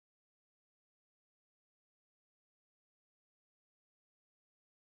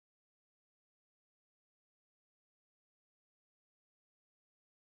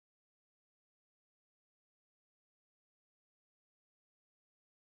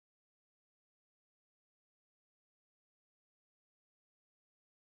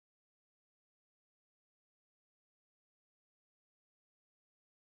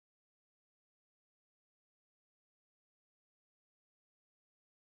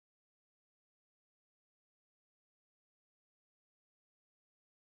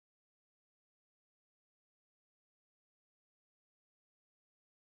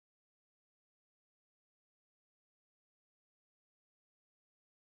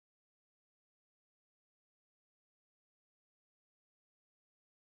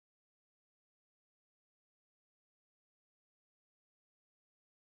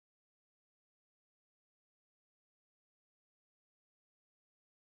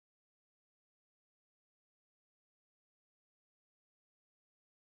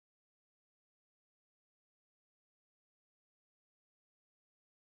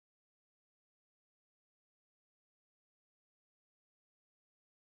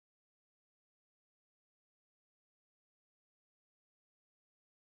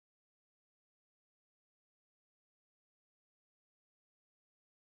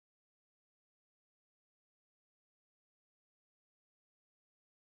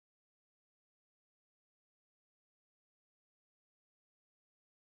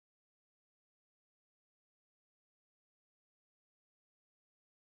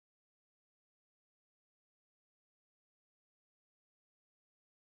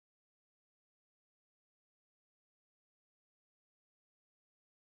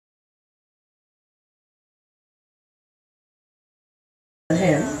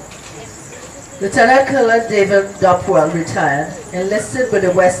him. Lt Col David Dopwell retired, enlisted with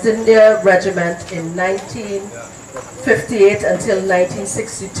the West India Regiment in 1958 until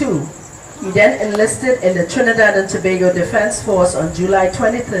 1962. He then enlisted in the Trinidad and Tobago Defense Force on July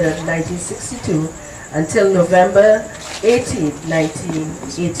 23, 1962 until November 18,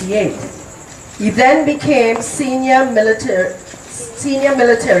 1988. He then became senior military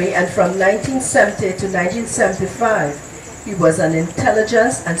and from 1970 to 1975 he was an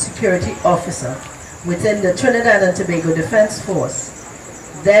intelligence and security officer within the Trinidad and Tobago Defense Force.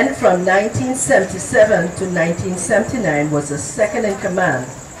 Then from 1977 to 1979 was a second in command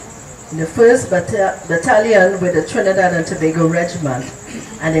in the 1st Battalion with the Trinidad and Tobago Regiment,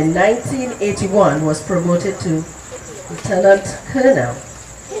 and in 1981 was promoted to Lieutenant Colonel.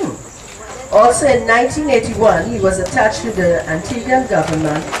 Also in 1981 he was attached to the Antiguan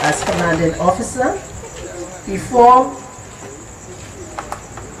government as commanding officer. He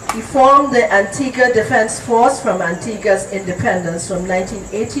formed the Antigua Defense Force from Antigua's independence from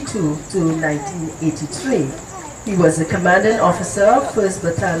 1982 to 1983. He was the commanding officer, 1st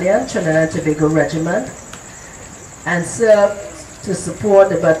Battalion, Trinidad and Tobago Regiment, and served to support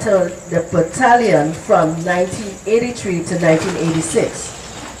the battalion from 1983 to 1986.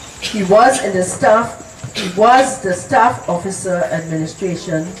 He was the staff officer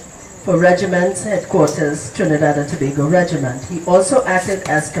administration for Regiment's headquarters, Trinidad and Tobago Regiment. He also acted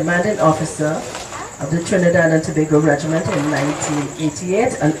as commanding officer of the Trinidad and Tobago Regiment in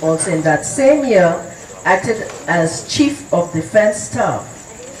 1988, and also in that same year acted as Chief of Defense Staff.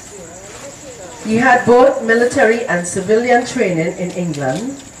 He had both military and civilian training in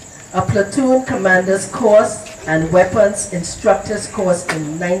England, a platoon commander's course and weapons instructor's course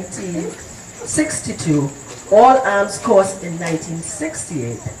in 1962, all arms course in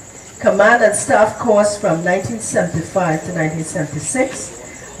 1968, command and staff course from 1975 to 1976.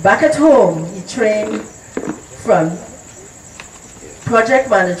 Back at home, he trained from project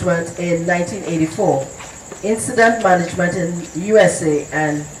management in 1984, incident management in USA,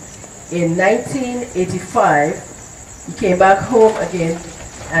 and in 1985 he came back home again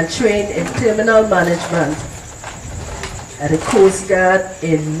and trained in terminal management at the Coast Guard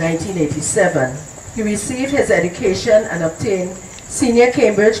in 1987. He received his education and obtained Senior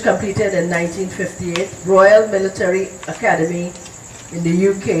Cambridge, completed in 1958, Royal Military Academy in the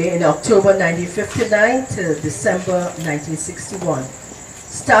UK in October 1959 to December 1961.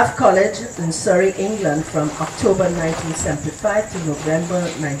 Staff College in Surrey, England from October 1975 to November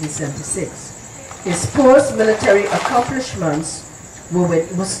 1976. His post-military accomplishments were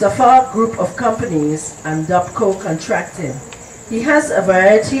with Mustafa Group of Companies and Dopco Contracting. He has a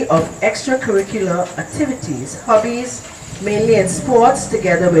variety of extracurricular activities, hobbies, mainly in sports,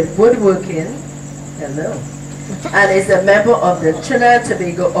 together with woodworking, and is a member of the Trinidad and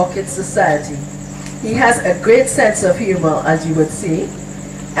Tobago Orchid Society. He has a great sense of humor, as you would see,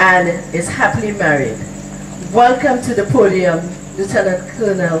 and is happily married. Welcome to the podium, Lieutenant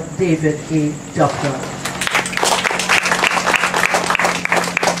Colonel David A. Dopwell.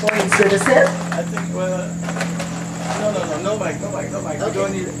 What is going to say? I think, well, no mic. Okay. You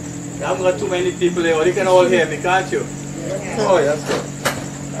don't need it. You haven't got too many people here, or you can all hear me, can't you? Yeah. Oh, that's good.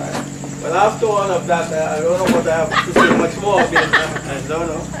 Right. Well, after all of that, I don't know what I have to say much more. I don't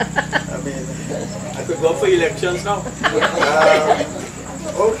know. I mean, I could go for elections now.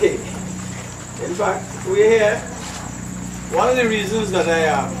 Okay. In fact, we're here. One of the reasons that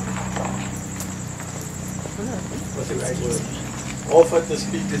I what's the right word? Offered to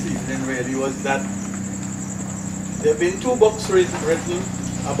speak this evening really was that there have been 2 books written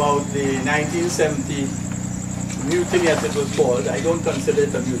about the 1970 mutiny, as it was called. I don't consider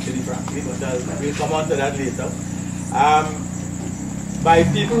it a mutiny, frankly, but we'll come on to that later. By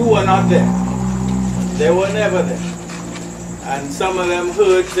people who were not there. They were never there. And some of them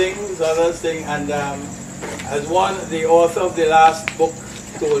heard things, others things, and as the author of the last book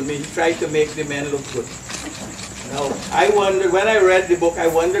told me, he tried to make the men look good. Now, I wondered, when I read the book, I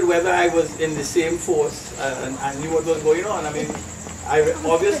wondered whether I was in the same force and knew what was going on. I mean, I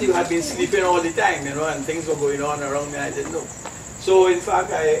obviously had been sleeping all the time, you know, and things were going on around me, I didn't know. So, in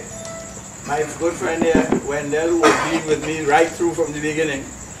fact, my good friend here, Wendell, who was being with me right through from the beginning,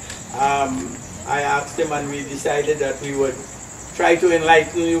 I asked him and we decided that we would try to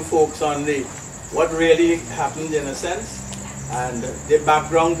enlighten you folks on what really happened in a sense, and the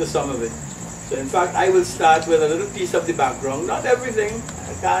background to some of it. So in fact, I will start with a little piece of the background. Not everything,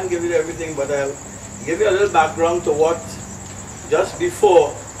 I can't give you everything, but I'll give you a little background to what just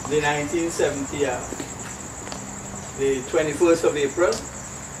before the 1970, the 21st of April,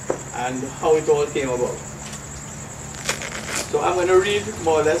 and how it all came about. So So I'm going to read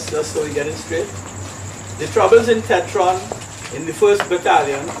more or less just so we get it straight. The troubles in Tetron in the 1st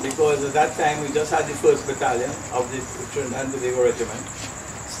Battalion, because at that time we just had the 1st Battalion of the Trinidad and Tobago Regiment,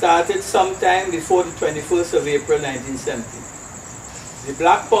 started sometime before the 21st of April 1970. The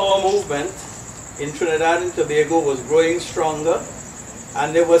Black Power movement in Trinidad and Tobago was growing stronger,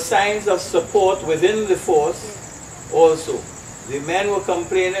 and there were signs of support within the force also. The men were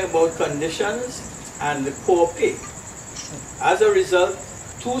complaining about conditions and the poor pay. As a result,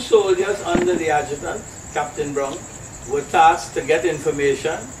 2 soldiers under the adjutant, Captain Brown, were tasked to get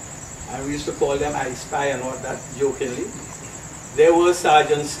information, and we used to call them I Spy and all that, jokingly. There were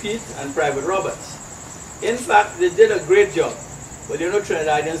Sergeant Skeet and Private Roberts. In fact, they did a great job, but you know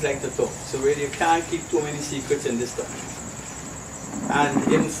Trinidadians like to talk, so really you can't keep too many secrets in this country.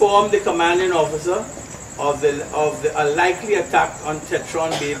 And informed the commanding officer of a likely attack on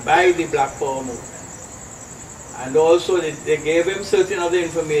Tetron Bay by the Black Power movement. And also they gave him certain other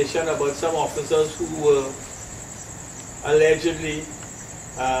information about some officers who were allegedly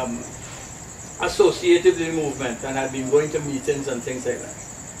associated with the movement and had been going to meetings and things like that.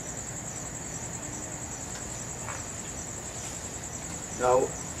 Now,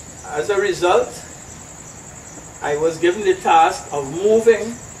 as a result, I was given the task of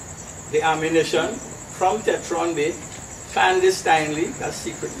moving the ammunition from Tetron Bay clandestinely, that's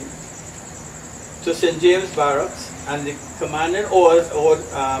secretly, to St. James Barracks, and the commanding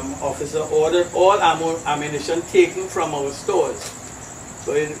officer ordered all ammunition taken from our stores.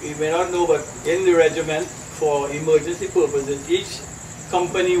 So you may not know, but in the regiment, for emergency purposes, each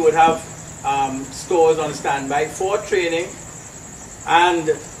company would have stores on standby for training and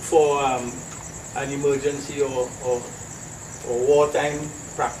for an emergency or wartime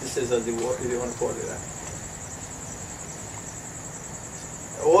practices, as they want to call it that.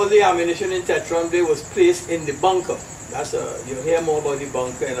 All the ammunition in Tetron Bay was placed in the bunker. You'll hear more about the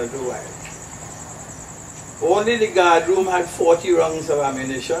bunker in a little while. Only the guard room had 40 rounds of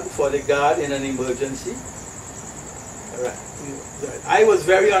ammunition for the guard in an emergency. I was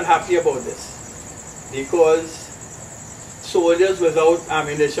very unhappy about this, because soldiers without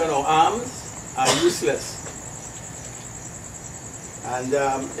ammunition or arms are useless. And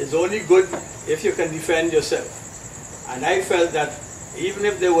it's only good if you can defend yourself. And I felt that even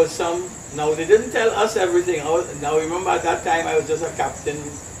if there was some, now they didn't tell us everything. Now remember, at that time I was just a captain,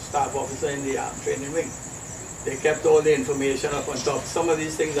 staff officer in the training wing. They kept all the information up on top. Some of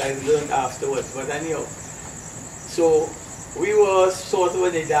these things I learned afterwards, but anyhow. So we were sort of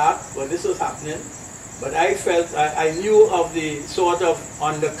in the dark, but this was happening. But I felt, I knew of the sort of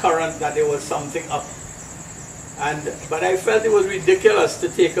undercurrent that there was something up. But I felt it was ridiculous to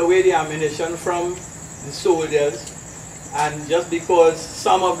take away the ammunition from the soldiers, and just because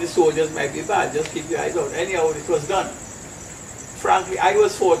some of the soldiers might be bad, just keep your eyes out. Anyhow, it was done. Frankly, I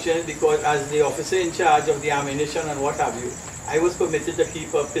was fortunate because as the officer in charge of the ammunition and what have you, I was permitted to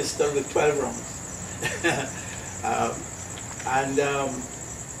keep a pistol with 12 rounds.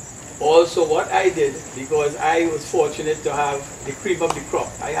 Also what I did, because I was fortunate to have the cream of the crop.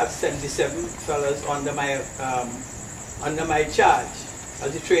 I have 77 fellas under my charge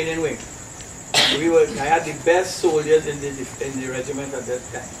as the training wing. I had the best soldiers in the regiment at that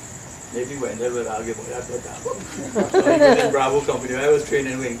time. Maybe Wendell will argue about that, but even in Bravo Company, I was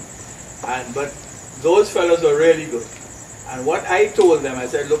training wing. But those fellows were really good. And what I told them, I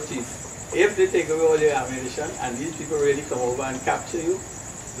said, look, Chief, if they take away all your ammunition and these people really come over and capture you,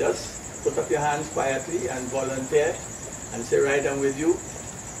 just put up your hands quietly and volunteer and say, right, I'm with you,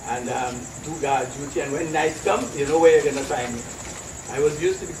 and do guard duty. And when night comes, you know where you're going to find me. I was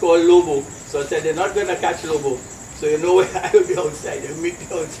used to be called Lobo, so I said, they're not going to catch Lobo. So you know where I will be outside, you'll meet me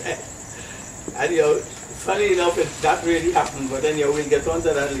outside. And you know, funny enough, that really happened, but then we'll get on to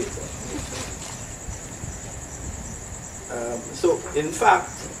that later. So in fact,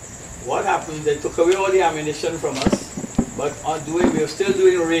 what happened, they took away all the ammunition from us, but we were still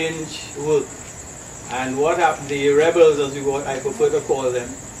doing range work. And what happened, the rebels, as I prefer to call them,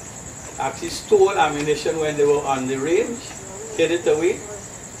 actually stole ammunition when they were on the range, hid it away.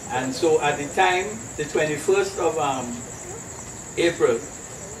 And so at the time, the 21st of April,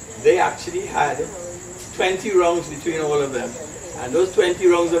 they actually had 20 rounds between all of them. And those 20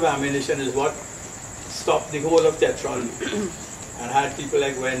 rounds of ammunition is what stopped the whole of Tetron and had people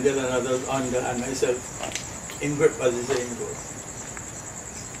like Wendell and others under, and myself in grip, as the saying goes.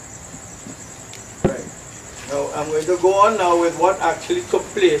 Right. Now I'm going to go on now with what actually took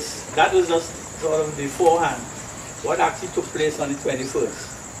place. That was just sort of beforehand. What actually took place on the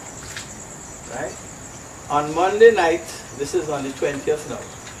 21st. Right? On Monday night, this is on the 20th now.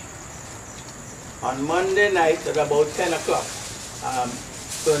 On Monday night at about 10 o'clock,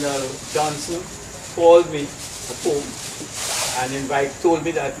 Colonel Johnson called me at home and told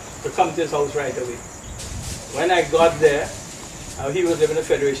me that to come to his house right away. When I got there, he was living in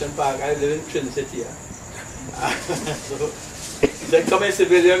Federation Park, I live in Trinidad here. So he said, come in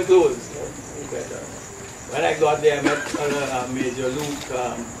civilian clothes. When I got there, I met Major Luke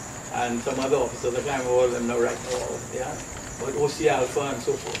and some other officers. I can't remember all of them now right now, yeah? But OC Alpha and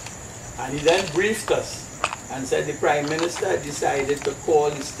so forth. And he then briefed us and said the Prime Minister decided to call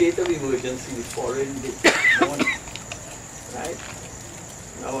the state of emergency the following day morning. Right?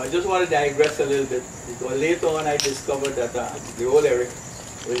 Now I just want to digress a little bit, because later on I discovered that the old Eric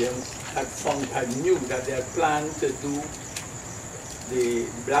Williams had knew that they had planned to do the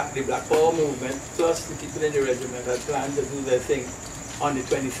Black Power movement, plus the people in the regiment had planned to do their thing on the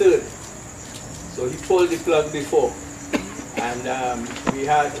 23rd. So he pulled the plug before. And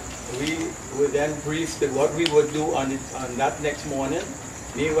we were then briefed with what we would do on that next morning.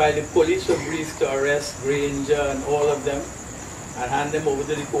 Meanwhile, the police were briefed to arrest Granger and all of them and hand them over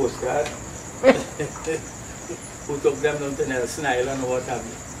to the Coast Guard, who took them down to Nelson Island or what have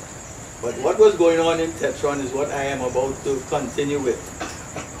you. But what was going on in Tetron is what I am about to continue with.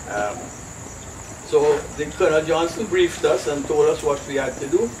 So the Colonel Johnson briefed us and told us what we had to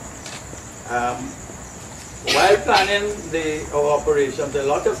do. While planning our operations, a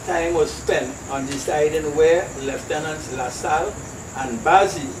lot of time was spent on deciding where Lieutenants LaSalle and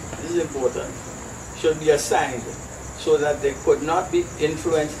Bazzi, this is important, should be assigned so that they could not be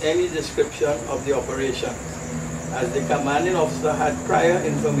influenced any description of the operation, as the commanding officer had prior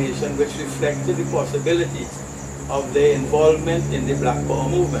information which reflected the possibility of their involvement in the Black Power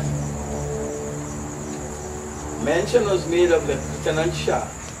movement. Mention was made of Lieutenant Shah,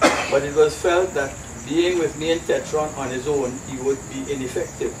 but it was felt that being with me in Tetron on his own, he would be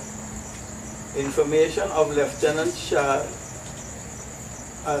ineffective. Information of Lieutenant Shah,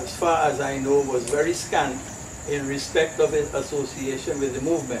 as far as I know, was very scant in respect of his association with the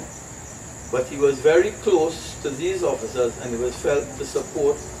movement. But he was very close to these officers, and it was felt to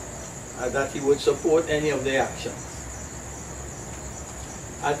support, that he would support any of their actions.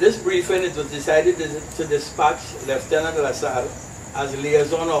 At this briefing, it was decided to dispatch Lieutenant LaSalle as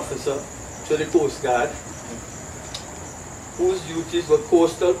liaison officer to the Coast Guard, whose duties were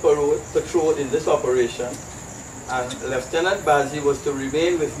coastal patrol in this operation, and Lieutenant Bazzi was to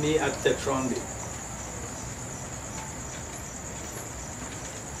remain with me at Tetron Bay.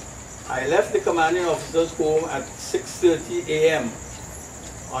 I left the commanding officer's home at 6:30 a.m.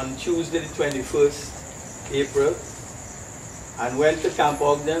 on Tuesday the 21st April and went to Camp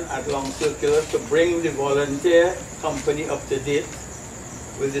Ogden at Long Circular to bring the volunteer company up to date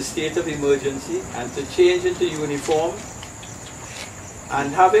with the state of emergency and to change into uniform.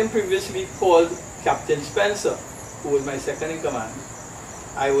 And having previously called Captain Spencer, who was my second in command,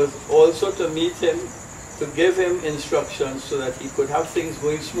 I was also to meet him to give him instructions so that he could have things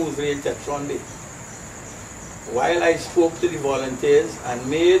going smoothly in Tetron Bay. While I spoke to the volunteers and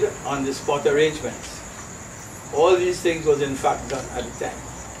made on-the-spot arrangements. All these things was in fact done at the time.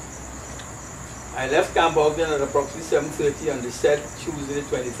 I left Camp Ogden at approximately 7:30 on the said Tuesday, the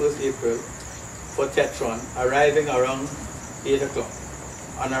 21st April, for Tetron, arriving around 8 o'clock.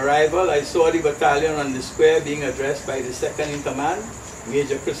 On arrival, I saw the battalion on the square being addressed by the second in command,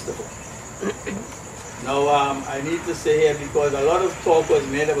 Major Christopher. Now, I need to say here, because a lot of talk was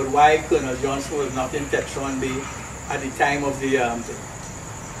made about why Colonel Johnson was not in Tetron Bay at the time of the thing.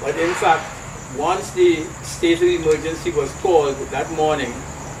 But in fact, once the state of emergency was called that morning,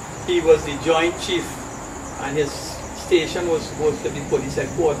 he was the Joint Chief, and his station was supposed to be police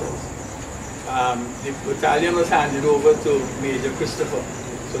headquarters. The battalion was handed over to Major Christopher,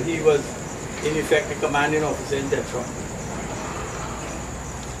 so he was, in effect, the commanding officer in Tetron.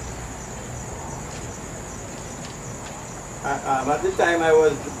 At the time, I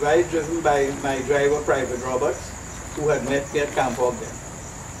was very driven by my driver, Private Roberts, who had met me at Camp Ogden.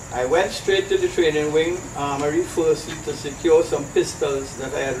 I went straight to the training wing armory, firstly to secure some pistols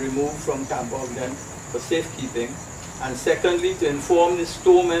that I had removed from Camp Ogden for safekeeping, and secondly to inform the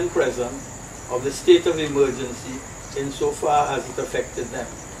storemen present of the state of emergency insofar as it affected them.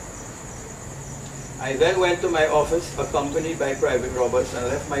 I then went to my office accompanied by Private Roberts and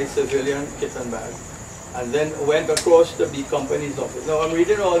left my civilian kit and bag, and then went across to B Company's office. Now I'm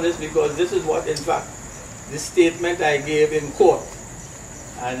reading all this because this is what, in fact, the statement I gave in court.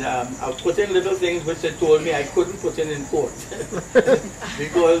 And I've put in little things which they told me I couldn't put in court.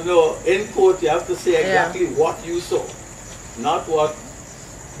 Because no, in court you have to say exactly what you saw, not what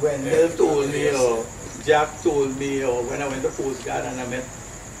when Neil told me or Jack told me, or when I went to Coast Guard and I met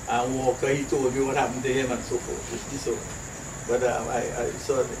Walker, he told me what happened to him and so forth. So But I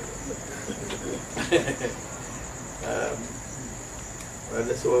saw it. Well,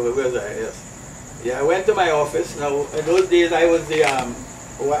 that's where was I? Yes. Yeah, I went to my office. Now, in those days, I was the,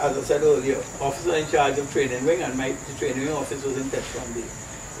 as I said earlier, officer in charge of training wing, and the training wing office was in Tetron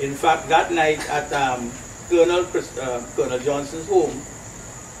Bay. In fact, that night at Colonel Johnson's home,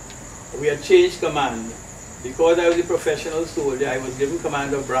 we had changed command. Because I was a professional soldier, I was given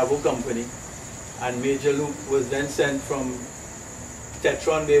command of Bravo Company, and Major Luke was then sent from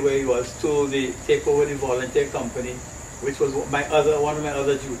Tetron Bay, where he was, to take over the volunteer company, which was one of my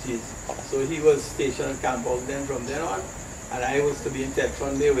other duties. So he was stationed at Camp Ogden from then on, and I was to be in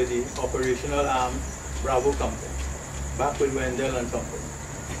Tetron Bay with the operational arm Bravo Company, back with Wendell and Company.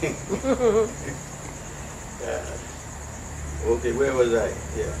 Okay, where was I?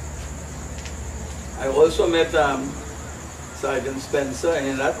 Yeah. I also met Sergeant Spencer, and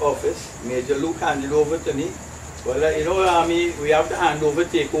in that office, Major Luke handed over to me. Well, you know, Army, we have to hand over,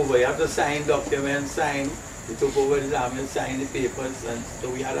 take over. You have to sign documents, sign. We took over the Army, signed the papers, and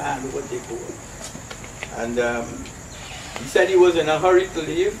so we had to hand over, take over. And he said he was in a hurry to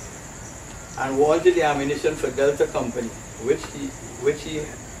leave and wanted the ammunition for Delta Company, which he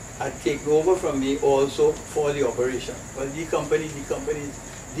had taken over from me also for the operation. Well, the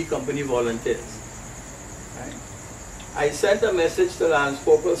company volunteers. Right? I sent a message to Lance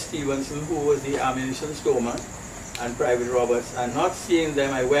Corporal Stevenson, who was the ammunition storeman, and Private Roberts, and not seeing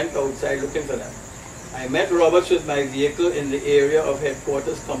them, I went outside looking for them. I met Roberts with my vehicle in the area of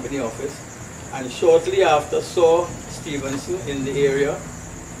headquarters company office, and shortly after saw Stevenson in the area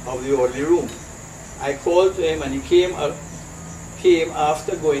of the orderly room. I called to him, and he came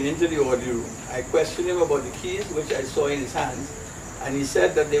after going into the orderly room. I questioned him about the keys which I saw in his hands, and he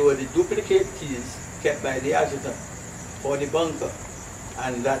said that they were the duplicate keys kept by the adjutant for the bunker,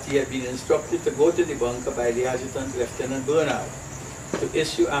 and that he had been instructed to go to the bunker by the adjutant, Lieutenant Bernard, to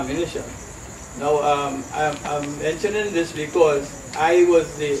issue ammunition. Now, I'm mentioning this because I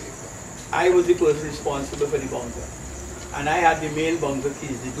was the person responsible for the bunker, and I had the main bunker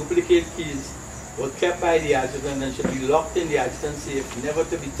keys. The duplicate keys were kept by the adjutant and should be locked in the adjutant's safe, never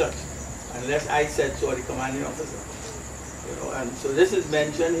to be touched, unless I said so, or the commanding officer. You know, and so this is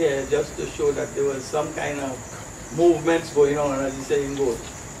mentioned here just to show that there was some kind of movements going on, as the saying goes.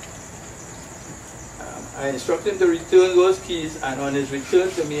 I instructed him to return those keys, and on his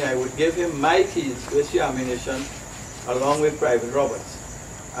return to me, I would give him my keys with the ammunition, along with Private Roberts.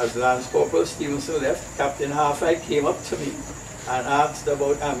 As Lance Corporal Stevenson left, Captain Halfite came up to me and asked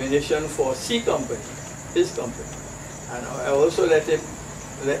about ammunition for C Company, his company. And I also let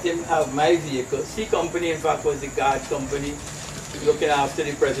him have my vehicle. C Company, in fact, was the guard company looking after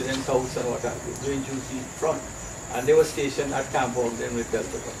the president's house and what have you, doing duty in front. And they were stationed at Camp Ogden with Delta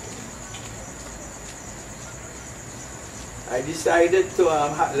Company. I decided to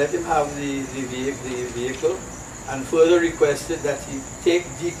let him have the vehicle, and further requested that he take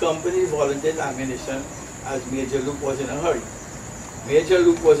D Company volunteer ammunition, as Major Luke was in a hurry. Major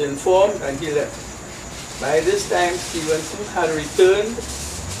Luke was informed, and he left. By this time, Stevenson had returned,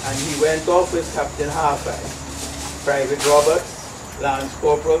 and he went off with Captain Halfite, Private Roberts, Lance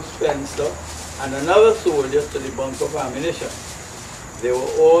Corporal Spencer, and another soldier to the bunker of ammunition. They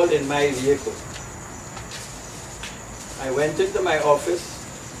were all in my vehicle. I went into my office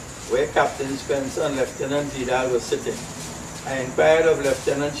where Captain Spencer and Lieutenant Vidal were sitting. I inquired of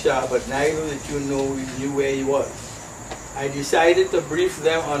Lieutenant Shah, but neither of the two knew where he was. I decided to brief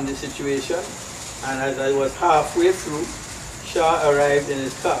them on the situation, and as I was halfway through, Shah arrived in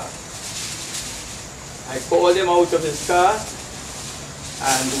his car. I called him out of his car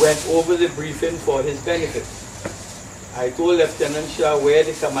and went over the briefing for his benefit. I told Lieutenant Shah where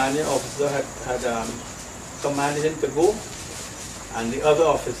the commanding officer had commanded him to go, and the other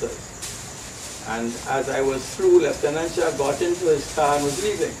officers. And as I was through, Lieutenant Shah got into his car and was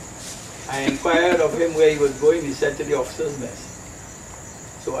leaving. I inquired of him where he was going. He said to the officers' mess.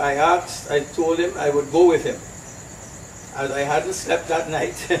 So I told him I would go with him, as I hadn't slept that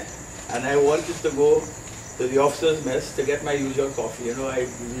night, and I wanted to go to the officers' mess to get my usual coffee. You know, I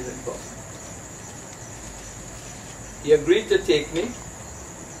believe in coffee. He agreed to take me.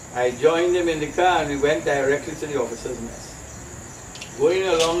 I joined him in the car, and we went directly to the officers' mess. Going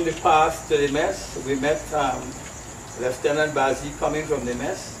along the path to the mess, we met Lieutenant Bazzi coming from the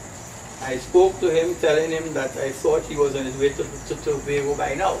mess. I spoke to him, telling him that I thought he was on his way to Tobago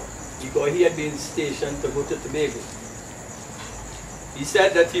by now, because he had been stationed to go to Tobago. He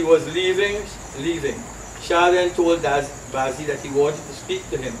said that he was leaving. Shah then told Bazzi that he wanted to speak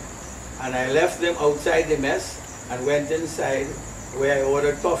to him, and I left them outside the mess and went inside, where I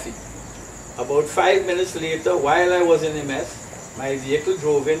ordered coffee. About 5 minutes later, while I was in the mess, my vehicle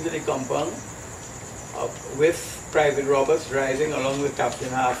drove into the compound with Private Roberts driving along with Captain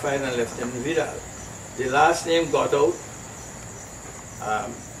Harfield and Lieutenant Vidal. The last name got out.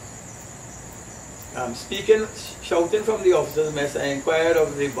 Shouting from the officer's mess, I inquired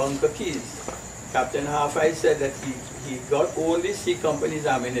of the bunker keys. Captain Harfield said that he got only C Company's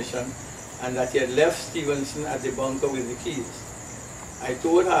ammunition and that he had left Stevenson at the bunker with the keys. I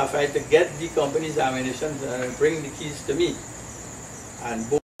told Harfield to get D Company's ammunition and bring the keys to me. And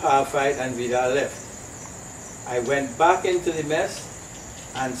both Harfield and Vidal left. I went back into the mess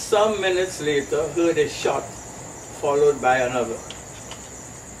and some minutes later heard a shot followed by another.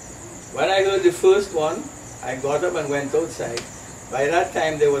 When I heard the first one, I got up and went outside. By that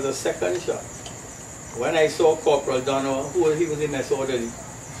time there was a second shot. When I saw Corporal Dopwell, he was in mess orderly,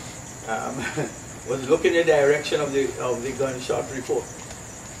 was looking in the direction of the gunshot report.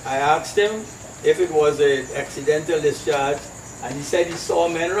 I asked him if it was an accidental discharge, and he said he saw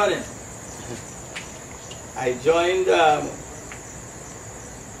men running. I joined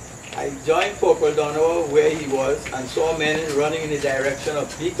Corporal Dopwell where he was and saw men running in the direction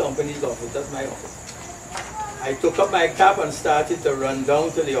of B Company's office. That's my office. I took up my cap and started to run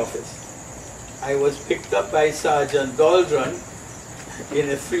down to the office. I was picked up by Sergeant Doldrun in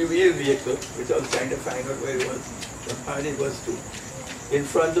a three-wheel vehicle, which I was trying to find out where it was, and it was too, in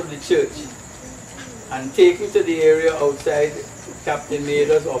front of the church, and taken to the area outside Captain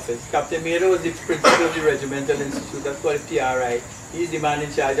Mader's office. Captain Mader was the principal of the Regimental Institute, that's called PRI. He's the man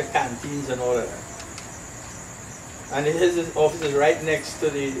in charge of canteens and all of that. And his office is right next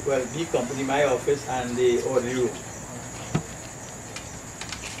to the, well, B Company, my office, and the orderly room.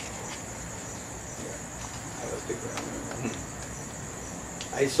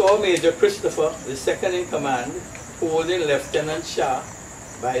 I saw Major Christopher, the second in command, holding Lieutenant Shah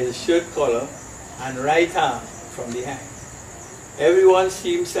by his shirt collar and right arm from behind. Everyone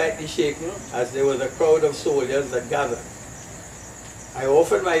seemed slightly shaken as there was a crowd of soldiers that gathered. I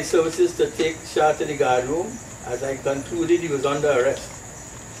offered my services to take Shah to the guard room as I concluded he was under arrest.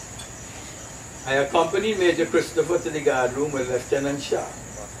 I accompanied Major Christopher to the guard room with Lieutenant Shah.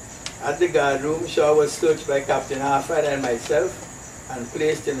 At the guard room, Shah was searched by Captain Harfield and myself and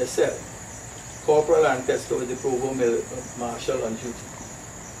placed in a cell. Corporal Lancaster was the Provost Marshal on duty.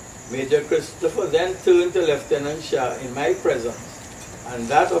 Major Christopher then turned to Lieutenant Shah in my presence and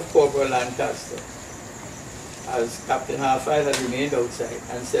that of Corporal Lancaster, as Captain Harfield had remained outside,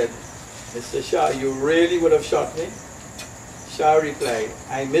 and said, "Mr. Shah, you really would have shot me?" Shah replied,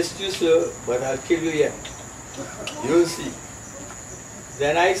 "I missed you, sir, but I'll kill you yet. You'll see."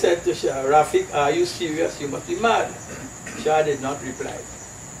 Then I said to Shah, "Rafiq, are you serious? You must be mad." Shah did not reply.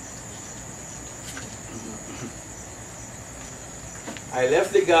 I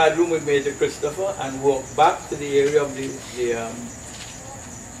left the guard room with Major Christopher and walked back to the area of the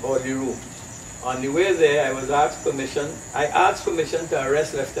room. On the way there, I asked permission to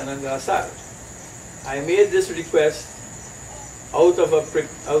arrest Lieutenant LaSalle. I made this request out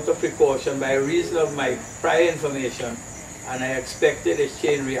of precaution by reason of my prior information, and I expected a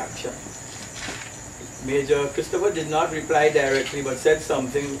chain reaction. Major Christopher did not reply directly, but said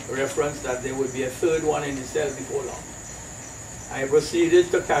something reference that there would be a third one in the cell before long. I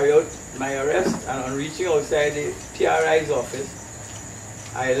proceeded to carry out my arrest, and on reaching outside the PRI's office,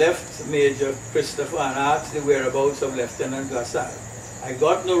 I left Major Christopher and asked the whereabouts of Lieutenant LaSalle. I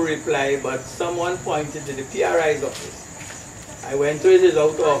got no reply, but someone pointed to the PRI's office. I went to his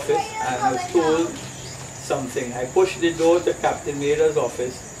outer office and was told something. I pushed the door to Captain Mader's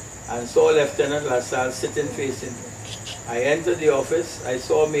office and saw Lieutenant LaSalle sitting facing me. I entered the office. I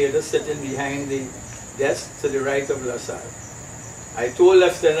saw Mader sitting behind the desk to the right of LaSalle. I told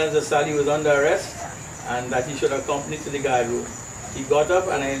Lieutenant LaSalle he was under arrest and that he should accompany to the guard room. He got up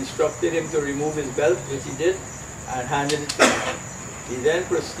and I instructed him to remove his belt, which he did, and handed it to me. He then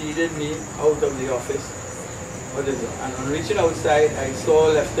preceded me out of the office. And on reaching outside, I saw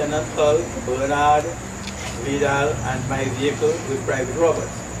Lieutenant Col, Bernard, Vidal, and my vehicle with Private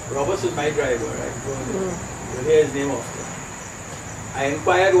Roberts. Roberts is my driver, right? You'll hear his name often. I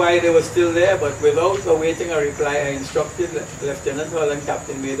inquired why they were still there, but without awaiting a reply, I instructed Lieutenant Hull and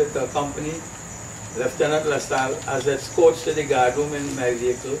Captain Mader to accompany Lieutenant LaSalle as escorts to the guard room in my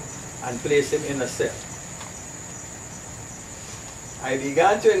vehicle and place him in a cell. I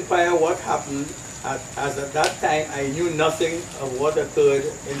began to inquire what happened, as at that time I knew nothing of what occurred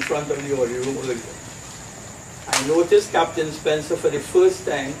in front of the orderly room earlier. I noticed Captain Spencer for the first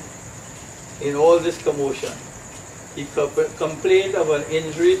time in all this commotion. He complained of an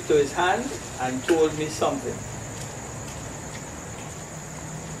injury to his hand and told me something.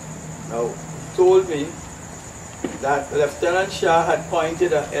 Now, he told me that Lieutenant Shah had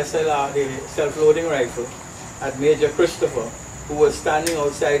pointed a SLR, the self-loading rifle, at Major Christopher, who was standing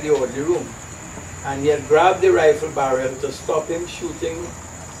outside the orderly room. And he had grabbed the rifle barrel to stop him shooting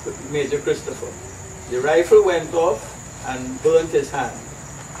Major Christopher. The rifle went off and burnt his hand.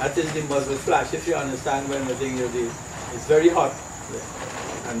 That is the muzzle flash, if you understand when the thing is, it's very hot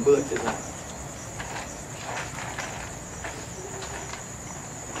and burnt his hand.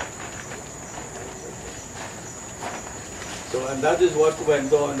 So, and that is what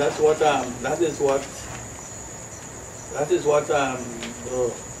went on. That is what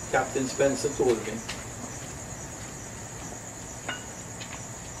Captain Spencer told me.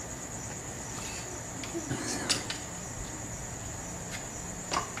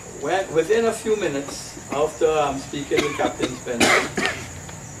 Within a few minutes after speaking with Captain Spencer,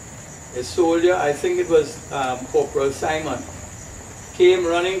 a soldier, I think it was Corporal Simon, came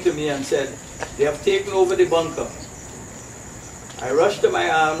running to me and said, "They have taken over the bunker." I rushed to my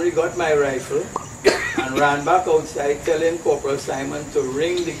armory, got my rifle, and ran back outside telling Corporal Simon to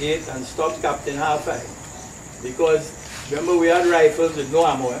ring the gate and stop Captain Half-Eye. Because, remember, we had rifles with no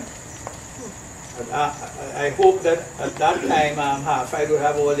ammo. I hope that at that time Half-Eye would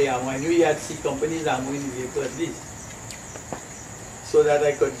have all the ammo. I knew he had C Company's ammo in the vehicle at least, so that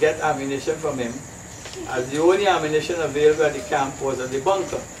I could get ammunition from him, as the only ammunition available at the camp was at the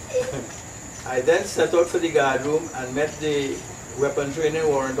bunker. I then set out for the guard room and met the weapon training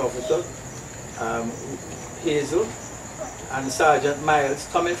warrant officer, Hazel, and Sergeant Miles,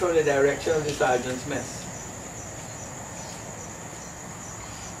 coming from the direction of the sergeant's mess,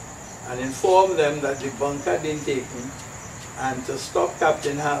 and informed them that the bunker had been taken and to stop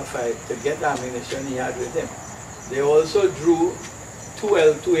Captain Half-Eye to get ammunition he had with him. They also drew 2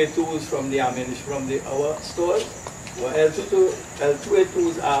 L2A2s from the ammunition from our stores. Well,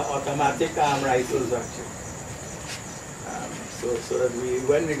 L2A2s are automatic rifles actually. So that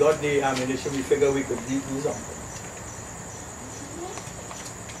when we got the ammunition, we figured we could do something.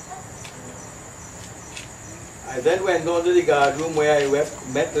 I then went on to the guard room where I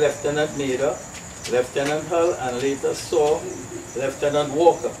met Lieutenant Nader, Lieutenant Hull, and later saw Lieutenant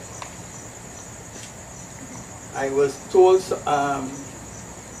Walker. I was told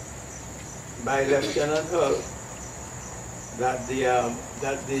by Lieutenant Hull that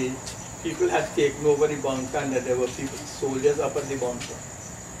the people had taken over the bunker and that there were soldiers up at the bunker.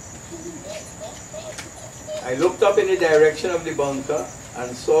 I looked up in the direction of the bunker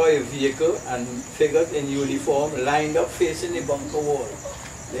and saw a vehicle and figures in uniform lined up facing the bunker wall.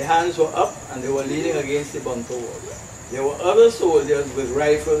 Their hands were up and they were leaning against the bunker wall. There were other soldiers with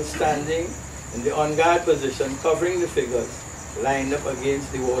rifles standing in the on guard position covering the figures lined up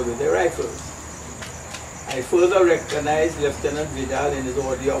against the wall with their rifles. I further recognized Lieutenant Vidal in his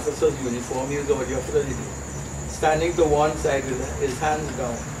orderly officer's uniform. He was the orderly officer, standing to one side with his hands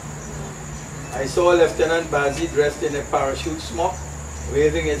down. I saw Lieutenant Bazzi dressed in a parachute smock,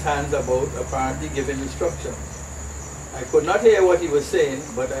 waving his hands about, apparently giving instructions. I could not hear what he was saying,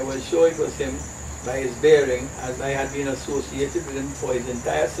 but I was sure it was him by his bearing, as I had been associated with him for his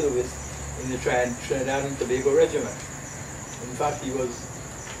entire service in the Trinidad and Tobago regiment. In fact, he was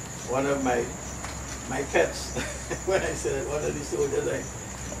one of my pets. When I said one of the soldiers,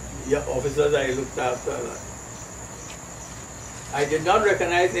 officers I looked after. I did not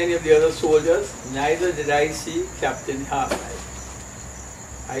recognize any of the other soldiers, neither did I see Captain Half-Eye.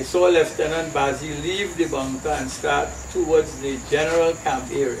 I saw Lieutenant Bazzi leave the bunker and start towards the general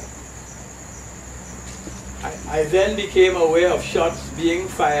camp area. I then became aware of shots being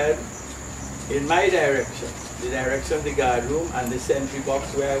fired in my direction, the direction of the guard room and the sentry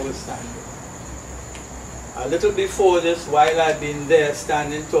box where I was standing. A little before this, while I'd been there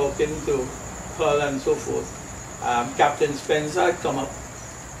standing talking to Hull and so forth, Captain Spencer had come up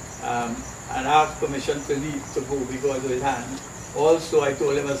and asked permission to leave, to go because of his hand. Also, I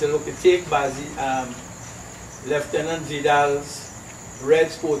told him, I said, okay, take Bazzi, Lieutenant Vidal's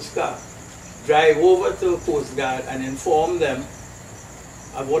red sports car, drive over to the Coast Guard and inform them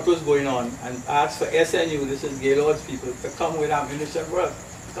of what was going on and ask for SNU, this is Gaylord's people, to come with ammunition for us,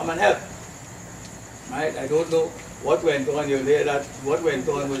 come and help. Right? I don't know what went on. You'll hear that what went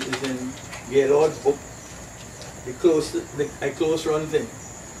on is in Gaylord's book, a close run thing.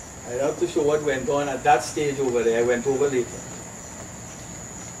 I have to show what went on at that stage over there. I went over later.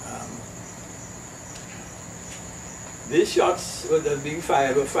 These shots that were being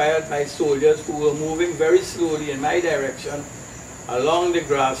fired were fired by soldiers who were moving very slowly in my direction along the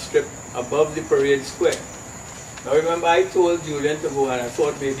grass strip above the parade square. Now remember, I told Julian to go and I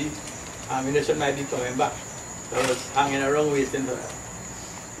thought maybe ammunition might be coming back. So I was hanging around waiting for that.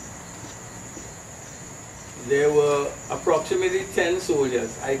 there were approximately 10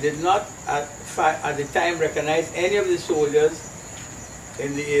 soldiers. I did not at the time recognize any of the soldiers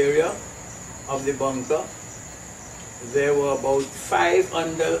in the area of the bunker. There were about 5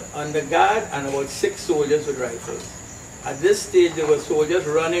 under guard and about 6 soldiers with rifles. At this stage, there were soldiers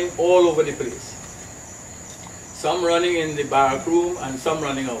running all over the place. Some running in the barrack room and some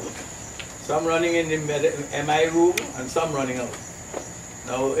running out. Some running in the MI room and some running out.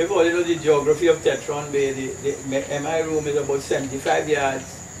 Now, if you know the geography of Tetron Bay, the MI room is about 75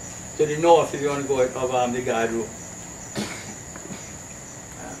 yards to the north if you want to go out of the guard room.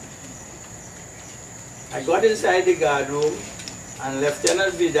 I got inside the guard room and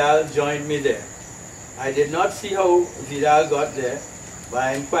Lieutenant Vidal joined me there. I did not see how Vidal got there, but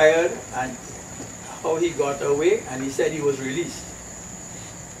I inquired and how he got away, and he said he was released.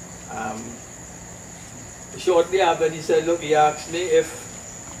 Shortly after, he said, look, he asked me if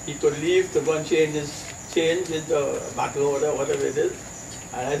he could leave to go and change his battle order, whatever it is.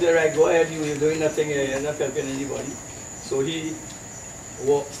 And I said, right, go ahead, you're doing nothing here, you're not helping anybody. So he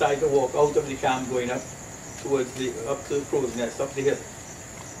started to walk out of the camp, going up towards up to the crow's nest, up the hill.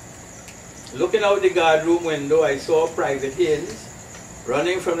 Looking out the guard room window, I saw Private Haynes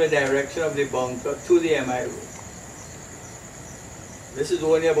running from the direction of the bunker to the MI room. This is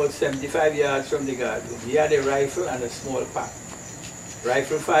only about 75 yards from the guard room. He had a rifle and a small pack.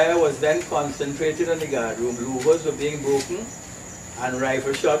 Rifle fire was then concentrated on the guard room. Louvers were being broken and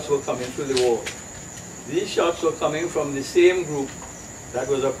rifle shots were coming through the wall. These shots were coming from the same group that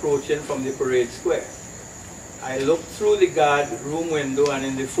was approaching from the parade square. I looked through the guard room window, and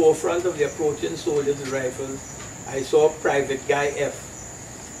in the forefront of the approaching soldiers with rifles, I saw Private Guy F,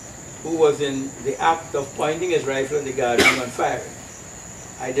 who was in the act of pointing his rifle at the guard room and firing.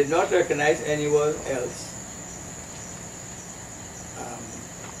 I did not recognize anyone else.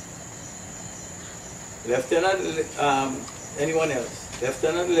 Anyone else.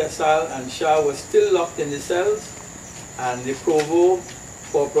 Lieutenant LaSalle and Shah were still locked in the cells, and the Provost,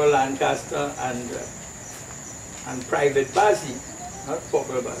 Corporal Lancaster, and Private Bazzi, not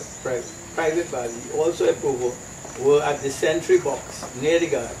Corporal Bazzi, Private Bazzi, also a Provost, were at the sentry box near the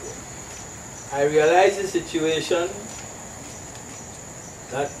guard room. I realized the situation,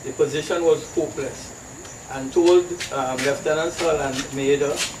 that the position was hopeless, and told Lieutenant Hull and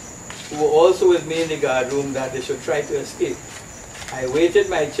Maida, who were also with me in the guard room, that they should try to escape. I waited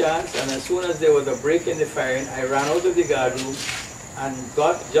my chance, and as soon as there was a break in the firing, I ran out of the guard room and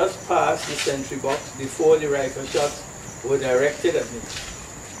got just past the sentry box before the rifle shots were directed at me.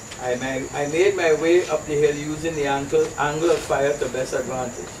 I made my way up the hill using the angle of fire to best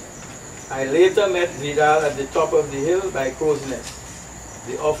advantage. I later met Vidal at the top of the hill by Crow's Nest.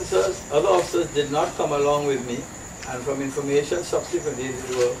 The other officers did not come along with me, and from information subsequently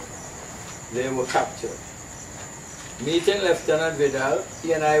they were captured. Meeting Lieutenant Vidal,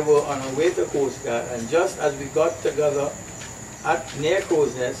 he and I were on our way to Coast Guard, and just as we got together near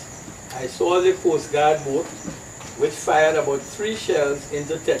Crow's Nest, I saw the Coast Guard boat, which fired about 3 shells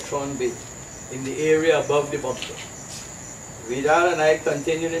into Tetron Bay, in the area above the bunker. Vidal and I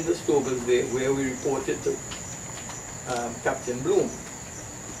continued into Stoble's Bay, where we reported to Captain Bloom.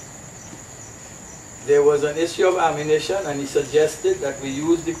 There was an issue of ammunition, and he suggested that we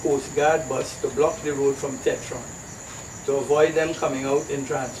use the Coast Guard bus to block the road from Tetron, to avoid them coming out in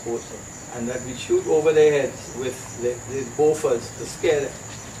transport, and that we shoot over their heads with the Bofors to scare them.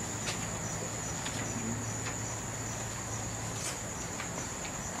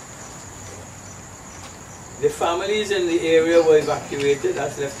 The families in the area were evacuated,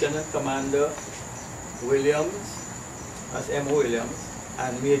 as Lieutenant Commander Williams, as M.O. Williams,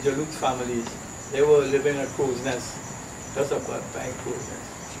 and Major Luke's families. They were living at Crow's Nest, just about by Crow's Nest.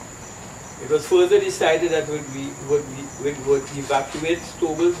 It was further decided that we would evacuate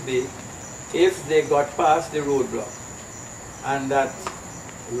Stoble's Bay if they got past the roadblock, and that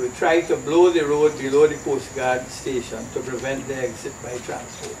we would try to blow the road below the Coast Guard station to prevent the exit by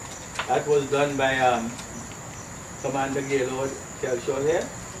transport. That was done by Commander Gaylord Kelshaw here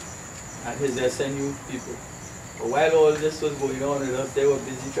and his SNU people. But while all this was going on with us, they were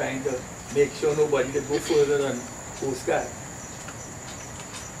busy trying to make sure nobody could go further than Coast Guard.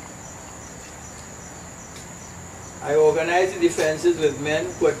 I organized the defenses with men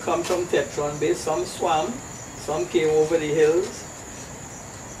who had come from Tetron Bay. Some swam, some came over the hills,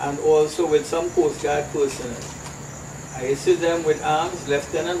 and also with some Coast Guard personnel. I issued them with arms.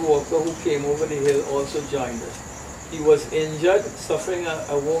 Lieutenant Walker, who came over the hill, also joined us. He was injured, suffering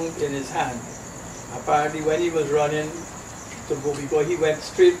a wound in his hand. Apparently when he was running to go, because he went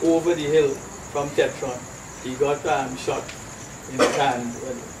straight over the hill from Tetron, he got shot in his hand,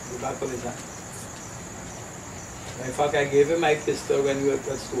 the back of his hand. In fact, I gave him my pistol when we were at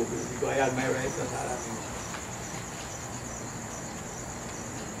Stouffville because I had my rifle and that.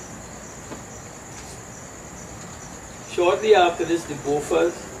 Shortly after this, the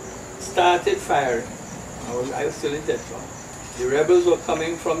Beauforts started firing. I was still in Tetron. The rebels were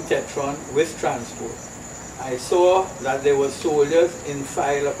coming from Tetron with transport. I saw that there were soldiers in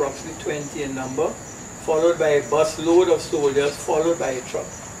file, approximately 20 in number, followed by a bus load of soldiers, followed by a truck.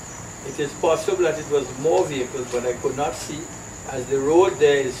 It is possible that it was more vehicles, but I could not see, as the road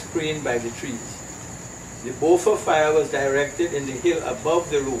there is screened by the trees. The Beaufort fire was directed in the hill above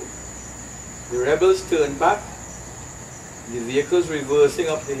the road. The rebels turned back, the vehicles reversing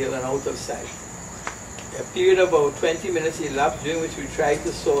up the hill and out of sight. A period of about 20 minutes elapsed, during which we tried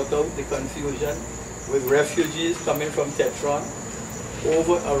to sort out the confusion with refugees coming from Tetron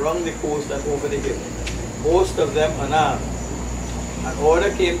around the coast and over the hill, most of them unarmed. An order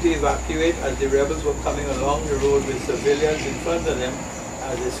came to evacuate as the rebels were coming along the road with civilians in front of them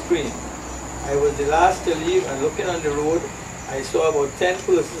as a screen. I was the last to leave, and looking on the road, I saw about 10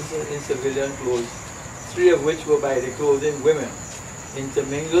 persons in civilian clothes, 3 of which were by the clothing women.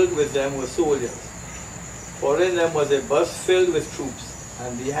 Intermingled with them were soldiers. Following them was a bus filled with troops,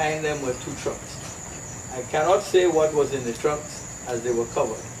 and behind them were 2 trucks. I cannot say what was in the trucks as they were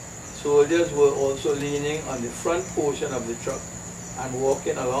covered. Soldiers were also leaning on the front portion of the truck and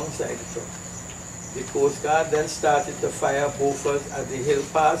walking alongside the truck. The Coast Guard then started to fire Beauforts at the hill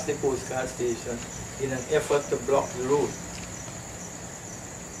past the Coast Guard station in an effort to block the road.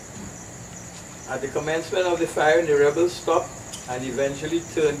 At the commencement of the firing, the rebels stopped and eventually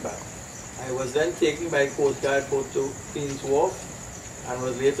turned back. I was then taken by Coast Guard boat to Queen's Wharf and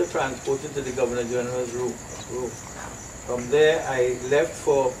was later transported to the Governor General's room. From there, I left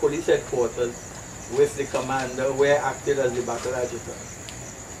for police headquarters with the commander, where I acted as the battle adjutant.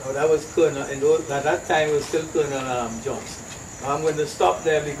 Now that was Colonel, at that time it was still Colonel Johnson. Now I'm going to stop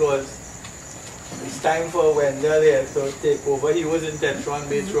there because it's time for Wendell here to take over. He was in Tetron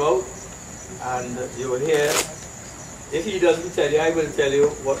Bay throughout, and you will hear, if he doesn't tell you, I will tell you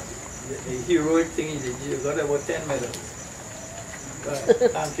what the heroic thing he did. He got about 10 medals.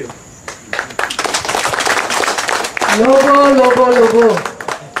 Thank you. Lobo.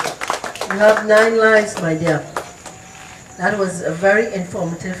 You have 9 lives, my dear. That was a very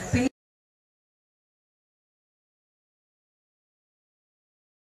informative piece.